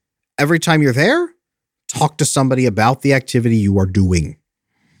 Every time you're there, talk to somebody about the activity you are doing.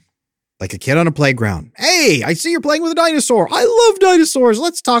 Like a kid on a playground. Hey, I see you're playing with a dinosaur. I love dinosaurs.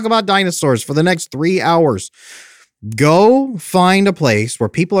 Let's talk about dinosaurs for the next 3 hours. Go find a place where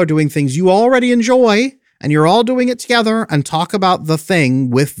people are doing things you already enjoy and you're all doing it together and talk about the thing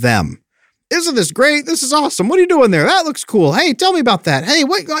with them. Isn't this great? This is awesome. What are you doing there? That looks cool. Hey, tell me about that. Hey,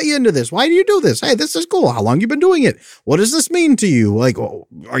 what got you into this? Why do you do this? Hey, this is cool. How long have you been doing it? What does this mean to you? Like,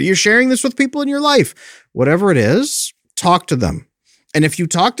 are you sharing this with people in your life? Whatever it is, talk to them. And if you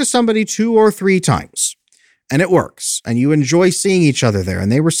talk to somebody 2 or 3 times and it works and you enjoy seeing each other there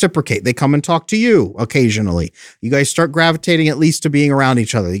and they reciprocate, they come and talk to you occasionally. You guys start gravitating at least to being around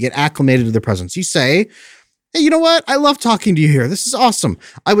each other. You get acclimated to their presence. You say, hey, you know what? I love talking to you here. This is awesome.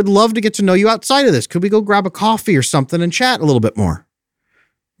 I would love to get to know you outside of this. Could we go grab a coffee or something and chat a little bit more?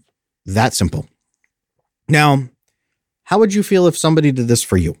 That simple. Now, how would you feel if somebody did this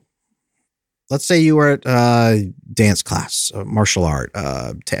for you? Let's say you were at dance class, martial art,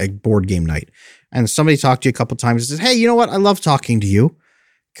 board game night, and somebody talked to you a couple times and says, hey, you know what? I love talking to you.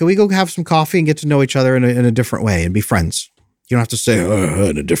 Can we go have some coffee and get to know each other in a different way and be friends? You don't have to say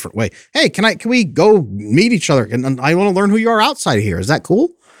in a different way. Hey, can we go meet each other? And I want to learn who you are outside of here. Is that cool?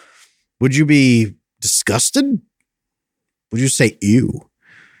 Would you be disgusted? Would you say ew?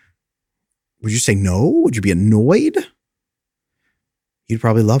 Would you say no? Would you be annoyed? You'd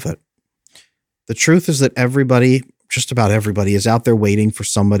probably love it. The truth is that everybody, just about everybody, is out there waiting for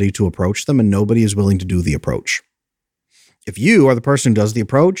somebody to approach them, and nobody is willing to do the approach. If you are the person who does the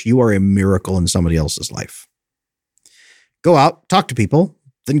approach, you are a miracle in somebody else's life. Go out, talk to people,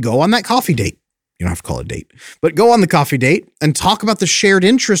 then go on that coffee date. You don't have to call it a date, but go on the coffee date and talk about the shared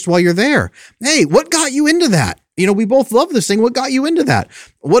interest while you're there. Hey, what got you into that? You know, we both love this thing. What got you into that?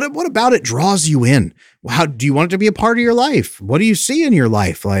 What about it draws you in? How do you want it to be a part of your life? What do you see in your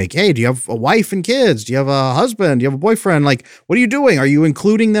life? Like, hey, do you have a wife and kids? Do you have a husband? Do you have a boyfriend? Like, what are you doing? Are you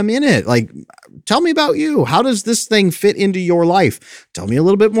including them in it? Like, tell me about you. How does this thing fit into your life? Tell me a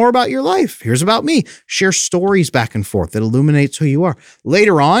little bit more about your life. Here's about me. Share stories back and forth that illuminates who you are.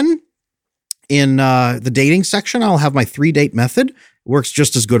 Later on in the dating section, I'll have my 3-date method. It works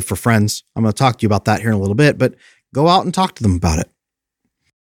just as good for friends. I'm going to talk to you about that here in a little bit, but go out and talk to them about it.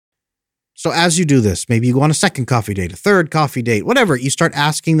 So as you do this, maybe you go on a second coffee date, a third coffee date, whatever, you start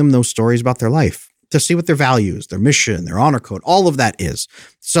asking them those stories about their life to see what their values, their mission, their honor code, all of that is.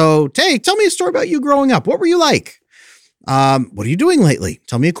 So, hey, tell me a story about you growing up. What were you like? What are you doing lately?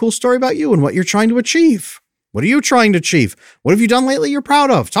 Tell me a cool story about you and what you're trying to achieve. What are you trying to achieve? What have you done lately you're proud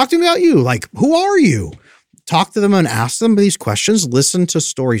of? Talk to me about you. Like, who are you? Talk to them and ask them these questions. Listen to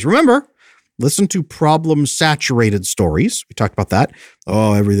stories. Remember, listen to problem-saturated stories. We talked about that.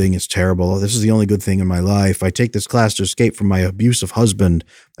 Oh, everything is terrible. Oh, this is the only good thing in my life. I take this class to escape from my abusive husband.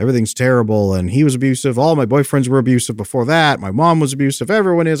 Everything's terrible, and he was abusive. All my boyfriends were abusive before that. My mom was abusive.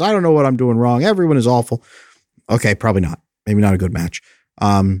 Everyone is. I don't know what I'm doing wrong. Everyone is awful. Okay, probably not. Maybe not a good match.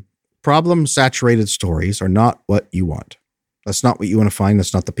 Problem-saturated stories are not what you want. That's not what you want to find.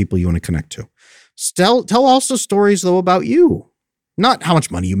 That's not the people you want to connect to. Tell also stories, though, about you. Not how much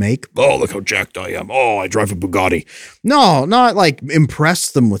money you make. Oh, look how jacked I am. Oh, I drive a Bugatti. No, not like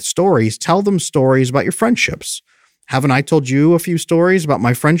impress them with stories. Tell them stories about your friendships. Haven't I told you a few stories about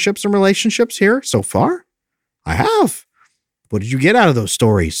my friendships and relationships here so far? I have. What did you get out of those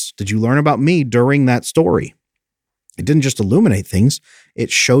stories? Did you learn about me during that story? It didn't just illuminate things. It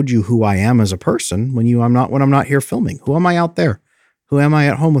showed you who I am as a person when I'm not here filming. Who am I out there? Who am I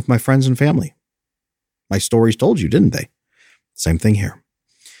at home with my friends and family? My stories told you, didn't they? Same thing here.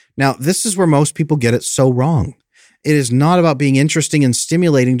 Now, this is where most people get it so wrong. It is not about being interesting and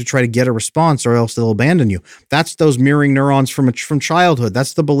stimulating to try to get a response or else they'll abandon you. That's those mirroring neurons from childhood.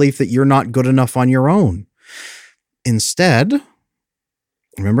 That's the belief that you're not good enough on your own. Instead,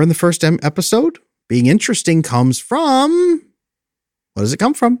 remember in the first episode, being interesting comes from, what does it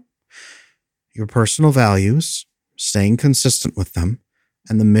come from? Your personal values, staying consistent with them,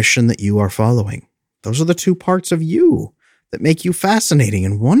 and the mission that you are following. Those are the two parts of you that make you fascinating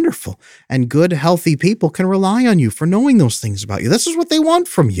and wonderful. And good, healthy people can rely on you for knowing those things about you. This is what they want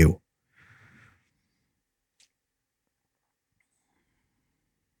from you.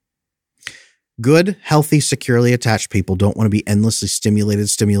 Good, healthy, securely attached people don't want to be endlessly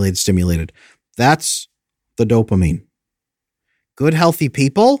stimulated. That's the dopamine. Good, healthy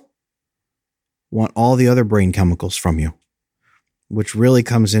people want all the other brain chemicals from you, which really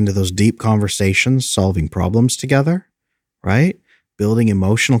comes into those deep conversations, solving problems together, right? Building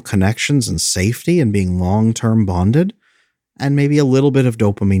emotional connections and safety and being long-term bonded, and maybe a little bit of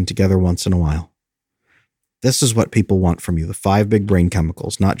dopamine together once in a while. This is what people want from you, the 5 big brain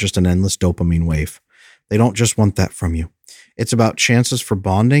chemicals, not just an endless dopamine wave. They don't just want that from you. It's about chances for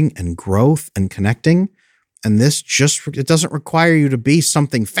bonding and growth and connecting. And it doesn't require you to be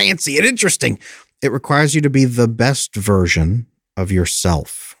something fancy and interesting. It requires you to be the best version of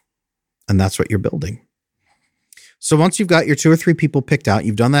yourself. And that's what you're building. So once you've got your 2 or 3 people picked out,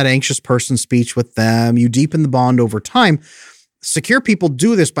 you've done that anxious person speech with them, you deepen the bond over time. Secure people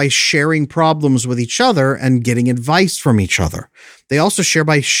do this by sharing problems with each other and getting advice from each other. They also share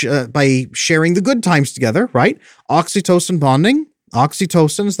by sharing the good times together, right? Oxytocin bonding.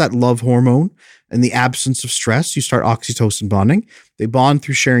 Oxytocin is that love hormone. In the absence of stress, you start oxytocin bonding. They bond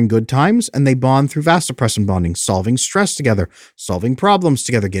through sharing good times, and they bond through vasopressin bonding, solving stress together, solving problems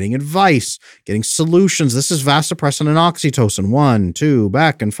together, getting advice, getting solutions. This is vasopressin and oxytocin. 1, 2,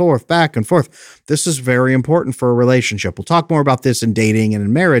 back and forth, back and forth. This is very important for a relationship. We'll talk more about this in dating and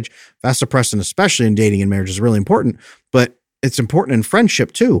in marriage. Vasopressin, especially in dating and marriage, is really important, but it's important in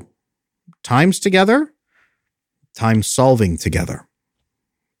friendship too. Times together, time solving together.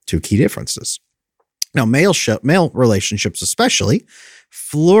 2 key differences. Now, male relationships especially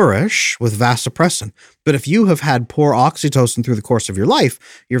flourish with vasopressin. But if you have had poor oxytocin through the course of your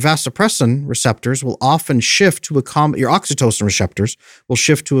life, your vasopressin receptors will often shift to your oxytocin receptors will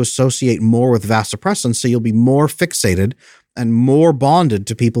shift to associate more with vasopressin. So you'll be more fixated and more bonded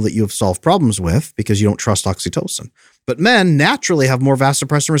to people that you have solved problems with because you don't trust oxytocin. But men naturally have more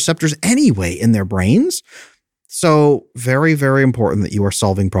vasopressin receptors anyway in their brains. So very, very important that you are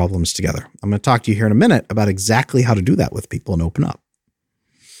solving problems together. I'm going to talk to you here in a minute about exactly how to do that with people and open up.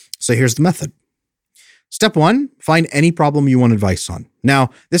 So here's the method. Step 1, find any problem you want advice on. Now,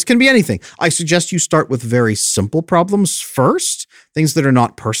 this can be anything. I suggest you start with very simple problems first, things that are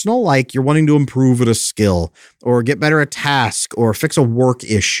not personal, like you're wanting to improve at a skill or get better at a task or fix a work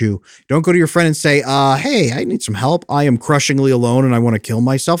issue. Don't go to your friend and say, hey, I need some help. I am crushingly alone and I want to kill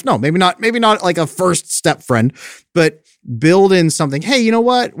myself. No, maybe not like a first step friend, but build in something. Hey, you know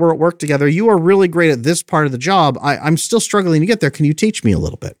what? We're at work together. You are really great at this part of the job. I'm still struggling to get there. Can you teach me a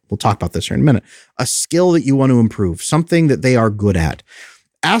little bit? We'll talk about this here in a minute. A skill that you want to improve, something that they are good at.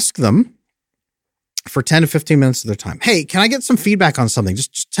 Ask them for 10 to 15 minutes of their time. Hey, can I get some feedback on something?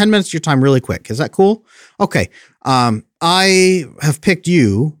 Just 10 minutes of your time really quick. Is that cool? Okay. I have picked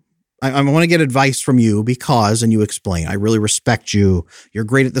you I want to get advice from you because, and you explain, I really respect you. You're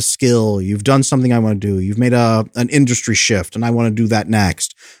great at the skill. You've done something I want to do. You've made an industry shift and I want to do that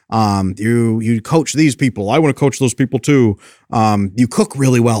next. You coach these people. I want to coach those people too. You cook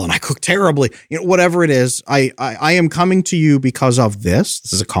really well and I cook terribly. Whatever it is, I am coming to you because of this.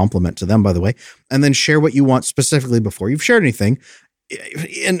 This is a compliment to them, by the way. And then share what you want specifically before you've shared anything.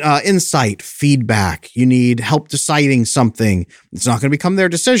 Insight, feedback. You need help deciding something. It's not going to become their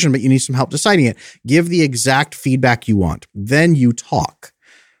decision, but you need some help deciding it. Give the exact feedback you want. Then you talk.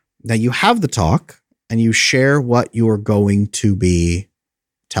 Now you have the talk and you share what you're going to be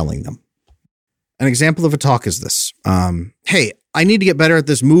telling them. An example of a talk is this. Hey, I need to get better at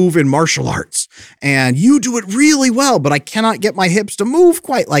this move in martial arts. And you do it really well, but I cannot get my hips to move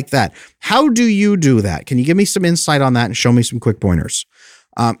quite like that. How do you do that? Can you give me some insight on that and show me some quick pointers?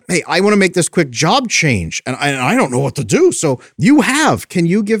 Hey, I want to make this quick job change and I don't know what to do. So can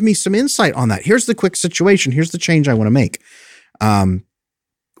you give me some insight on that? Here's the quick situation. Here's the change I want to make.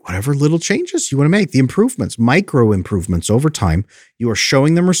 Whatever little changes you want to make, the improvements, micro improvements over time, you are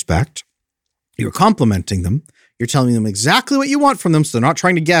showing them respect. You're complimenting them. You're telling them exactly what you want from them, so they're not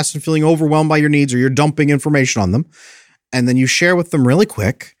trying to guess and feeling overwhelmed by your needs, or you're dumping information on them. And then you share with them really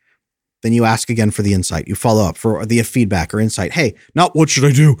quick. Then you ask again for the insight. You follow up for the feedback or insight. Hey, not what should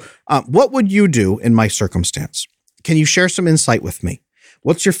I do? What would you do in my circumstance? Can you share some insight with me?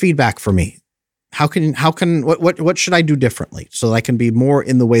 What's your feedback for me? What should I do differently so that I can be more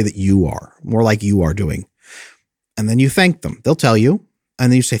in the way that you are, more like you are doing? And then you thank them. They'll tell you.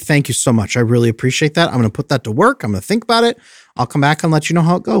 And then you say, thank you so much. I really appreciate that. I'm going to put that to work. I'm going to think about it. I'll come back and let you know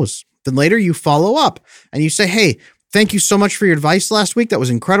how it goes. Then later you follow up and you say, hey, thank you so much for your advice last week. That was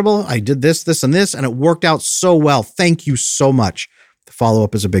incredible. I did this, this, and this, and it worked out so well. Thank you so much. The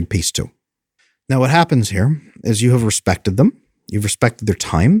follow-up is a big piece too. Now, what happens here is you have respected them. You've respected their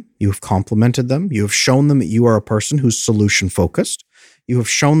time. You have complimented them. You have shown them that you are a person who's solution-focused. You have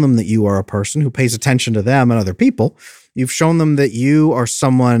shown them that you are a person who pays attention to them and other people. You've shown them that you are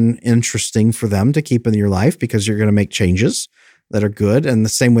someone interesting for them to keep in your life because you're going to make changes that are good and the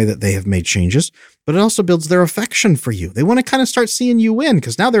same way that they have made changes. But it also builds their affection for you. They want to kind of start seeing you win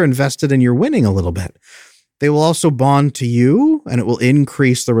because now they're invested in your winning a little bit. They will also bond to you and it will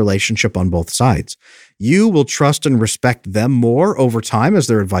increase the relationship on both sides. You will trust and respect them more over time as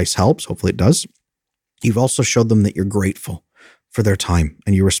their advice helps. Hopefully it does. You've also showed them that you're grateful for their time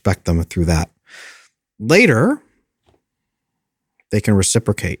and you respect them through that. Later, they can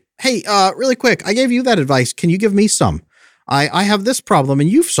reciprocate. Hey, really quick, I gave you that advice. Can you give me some? I have this problem and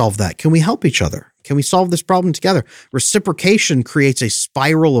you've solved that. Can we help each other? Can we solve this problem together? Reciprocation creates a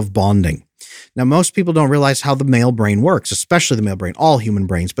spiral of bonding. Now, most people don't realize how the male brain works, especially the male brain, all human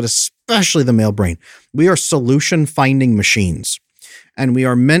brains, but especially the male brain. We are solution-finding machines, and we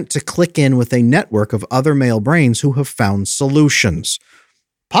are meant to click in with a network of other male brains who have found solutions.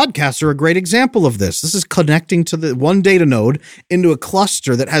 Podcasts are a great example of this. This is connecting to the one data node into a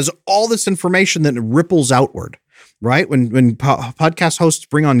cluster that has all this information that ripples outward, right? When podcast hosts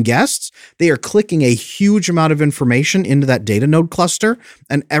bring on guests, they are clicking a huge amount of information into that data node cluster,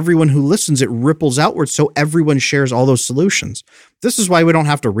 and everyone who listens, it ripples outward, so everyone shares all those solutions. This is why we don't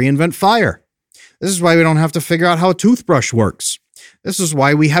have to reinvent fire. This is why we don't have to figure out how a toothbrush works. This is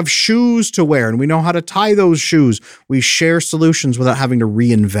why we have shoes to wear and we know how to tie those shoes. We share solutions without having to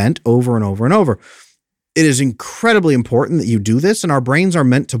reinvent over and over and over. It is incredibly important that you do this, and our brains are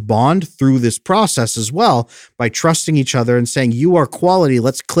meant to bond through this process as well by trusting each other and saying, you are quality,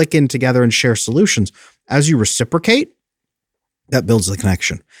 let's click in together and share solutions. As you reciprocate, that builds the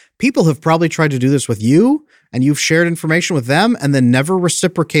connection. People have probably tried to do this with you, and you've shared information with them and then never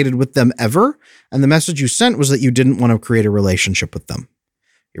reciprocated with them ever. And the message you sent was that you didn't want to create a relationship with them.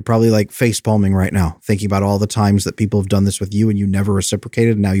 You're probably like facepalming right now, thinking about all the times that people have done this with you and you never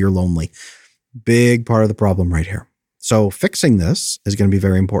reciprocated, and now you're lonely. Big part of the problem right here. So fixing this is going to be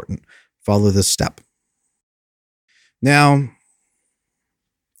very important. Follow this step. Now,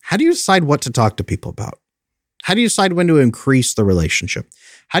 how do you decide what to talk to people about? How do you decide when to increase the relationship?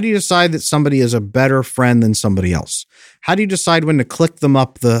 How do you decide that somebody is a better friend than somebody else? How do you decide when to click them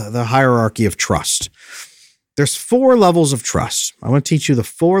up the hierarchy of trust? There's 4 levels of trust. I want to teach you the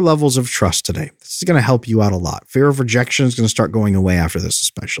 4 levels of trust today. This is going to help you out a lot. Fear of rejection is going to start going away after this,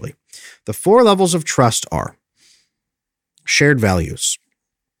 especially. The 4 levels of trust are shared values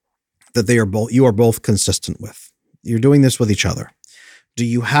that you are both consistent with. You're doing this with each other. Do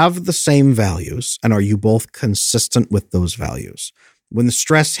you have the same values, and are you both consistent with those values? When the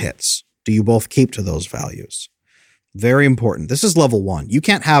stress hits, do you both keep to those values? Very important. This is level 1. You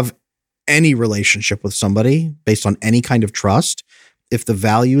can't have any relationship with somebody based on any kind of trust if the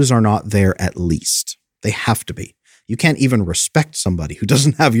values are not there at least. They have to be. You can't even respect somebody who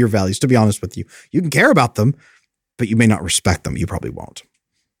doesn't have your values, to be honest with you. You can care about them, but you may not respect them. You probably won't.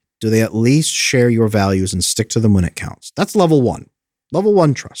 Do they at least share your values and stick to them when it counts? That's level 1. Level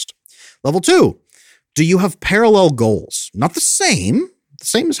 1 trust. Level 2, do you have parallel goals? Not the same. The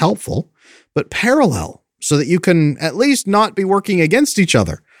same is helpful, but parallel so that you can at least not be working against each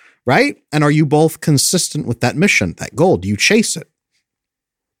other, right? And are you both consistent with that mission, that goal? Do you chase it?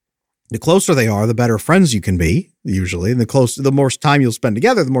 The closer they are, the better friends you can be, usually. And the more time you'll spend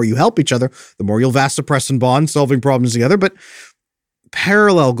together, the more you help each other, the more you'll vasopress and bond, solving problems together. But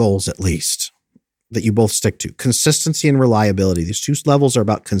parallel goals, at least, that you both stick to. Consistency and reliability. These 2 levels are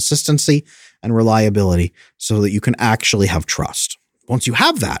about consistency and reliability so that you can actually have trust. Once you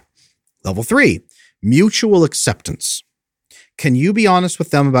have that, level 3, mutual acceptance. Can you be honest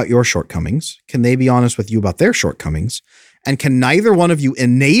with them about your shortcomings? Can they be honest with you about their shortcomings? And can neither one of you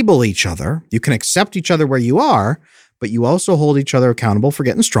enable each other? You can accept each other where you are, but you also hold each other accountable for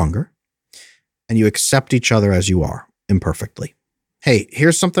getting stronger. And you accept each other as you are, imperfectly. Hey,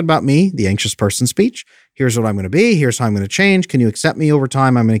 here's something about me, the anxious person speech. Here's what I'm going to be. Here's how I'm going to change. Can you accept me over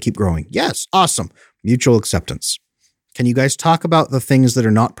time? I'm going to keep growing. Yes, awesome. Mutual acceptance. Can you guys talk about the things that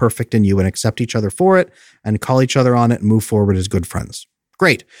are not perfect in you and accept each other for it and call each other on it and move forward as good friends?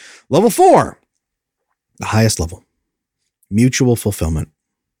 Great. Level 4, the highest level. Mutual fulfillment.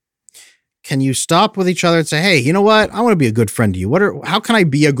 Can you stop with each other and say, hey, you know what? I want to be a good friend to you. How can I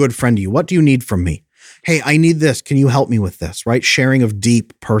be a good friend to you? What do you need from me? Hey, I need this. Can you help me with this? Right? Sharing of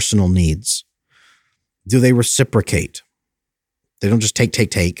deep personal needs. Do they reciprocate? They don't just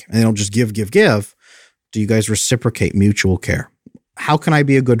take, and they don't just give. Do you guys reciprocate mutual care? How can I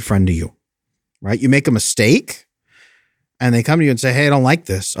be a good friend to you? Right? You make a mistake and they come to you and say, hey, I don't like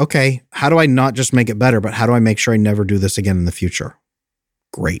this. Okay. How do I not just make it better, but how do I make sure I never do this again in the future?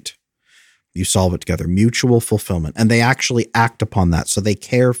 Great. You solve it together. Mutual fulfillment. And they actually act upon that. So they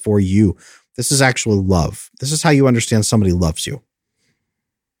care for you. This is actually love. This is how you understand somebody loves you.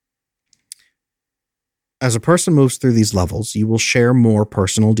 As a person moves through these levels, you will share more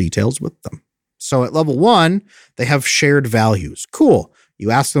personal details with them. So at level 1, they have shared values. Cool.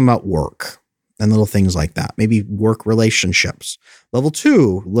 You ask them about work and little things like that. Maybe work relationships. Level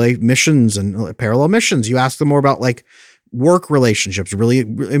 2, like missions and parallel missions. You ask them more about like work relationships, really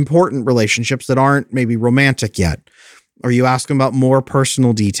important relationships that aren't maybe romantic yet. Or you ask them about more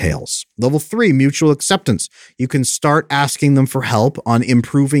personal details. Level 3, mutual acceptance. You can start asking them for help on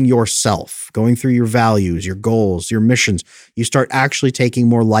improving yourself, going through your values, your goals, your missions. You start actually taking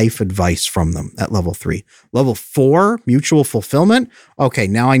more life advice from them at level 3. Level 4, mutual fulfillment. Okay,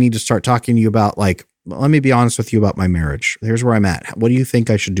 now I need to start talking to you about like, let me be honest with you about my marriage. Here's where I'm at. What do you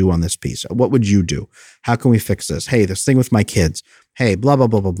think I should do on this piece? What would you do? How can we fix this? Hey, this thing with my kids. Hey, blah, blah,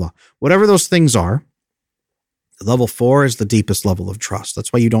 blah, blah, blah. Whatever those things are. Level 4 is the deepest level of trust.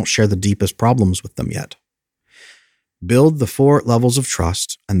 That's why you don't share the deepest problems with them yet. Build the 4 levels of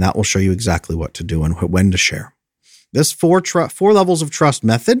trust, and that will show you exactly what to do and when to share. This 4 levels of trust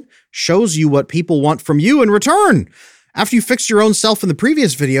method shows you what people want from you in return. After you fixed your own self in the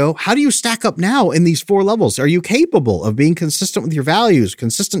previous video, how do you stack up now in these 4 levels? Are you capable of being consistent with your values,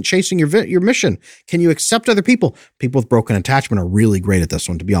 consistent chasing your mission? Can you accept other people? People with broken attachment are really great at this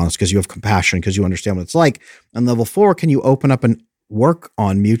one, to be honest, because you have compassion, because you understand what it's like. And level 4, can you open up and work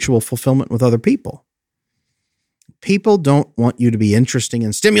on mutual fulfillment with other people? People don't want you to be interesting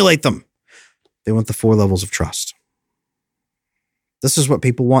and stimulate them. They want the 4 levels of trust. This is what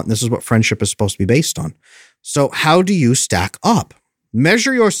people want, and this is what friendship is supposed to be based on. So how do you stack up?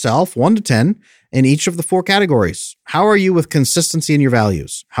 Measure yourself 1 to 10 in each of the 4 categories. How are you with consistency in your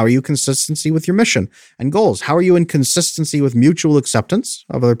values? How are you consistency with your mission and goals? How are you in consistency with mutual acceptance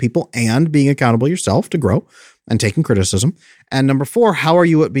of other people and being accountable yourself to grow and taking criticism? And number 4, how are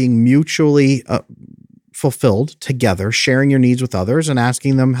you at being mutually fulfilled together, sharing your needs with others and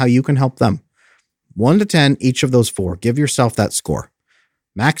asking them how you can help them? 1 to 10, each of those 4. Give yourself that score.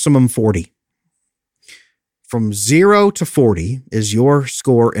 Maximum 40. From 0 to 40 is your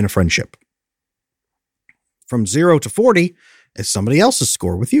score in a friendship. From 0 to 40 is somebody else's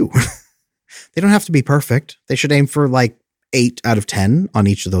score with you. They don't have to be perfect. They should aim for like 8 out of 10 on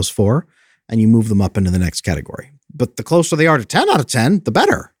each of those 4, and you move them up into the next category. But the closer they are to 10 out of 10, the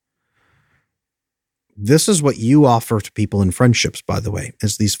better. This is what you offer to people in friendships, by the way,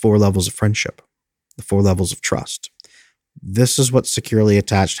 is these 4 levels of friendship, the 4 levels of trust. This is what securely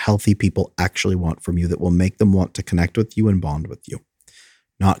attached, healthy people actually want from you that will make them want to connect with you and bond with you,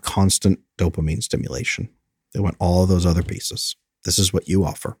 not constant dopamine stimulation. They want all of those other pieces. This is what you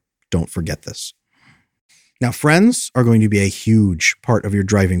offer. Don't forget this. Now, friends are going to be a huge part of your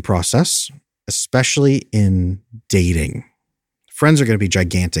driving process, especially in dating. Friends are going to be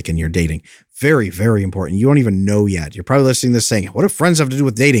gigantic in your dating. Very, very important. You don't even know yet. You're probably listening to this saying, what do friends have to do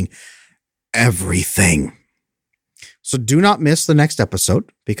with dating? Everything. So do not miss the next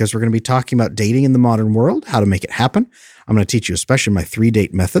episode because we're going to be talking about dating in the modern world, how to make it happen. I'm going to teach you especially my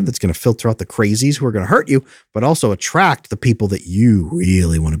 3-date method that's going to filter out the crazies who are going to hurt you, but also attract the people that you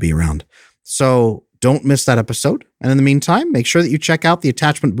really want to be around. So don't miss that episode. And in the meantime, make sure that you check out the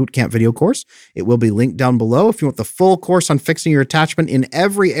Attachment Bootcamp video course. It will be linked down below. If you want the full course on fixing your attachment in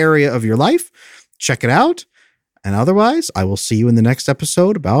every area of your life, check it out. And otherwise, I will see you in the next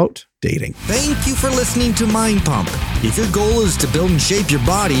episode about dating. Thank you for listening to Mind Pump. If your goal is to build and shape your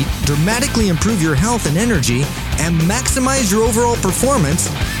body, dramatically improve your health and energy, and maximize your overall performance,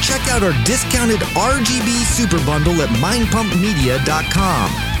 check out our discounted RGB Super Bundle at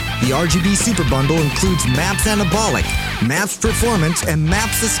mindpumpmedia.com. The RGB Super Bundle includes MAPS Anabolic, MAPS Performance, and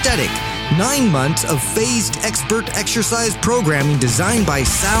MAPS Aesthetic. 9 months of phased expert exercise programming designed by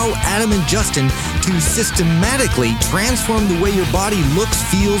Sal, Adam, and Justin to systematically transform the way your body looks,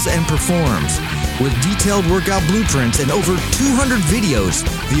 feels, and performs. With detailed workout blueprints and over 200 videos,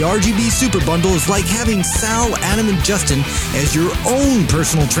 the RGB Super Bundle is like having Sal, Adam, and Justin as your own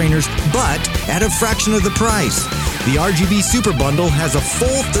personal trainers, but at a fraction of the price. The RGB Super Bundle has a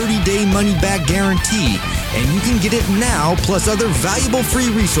full 30-day money-back guarantee, and you can get it now plus other valuable free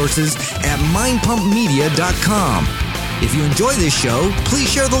resources at mindpumpmedia.com. If you enjoy this show, please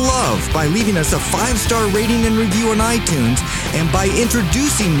share the love by leaving us a 5-star rating and review on iTunes and by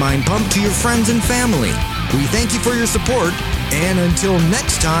introducing Mind Pump to your friends and family. We thank you for your support, and until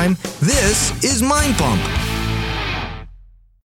next time, this is Mind Pump.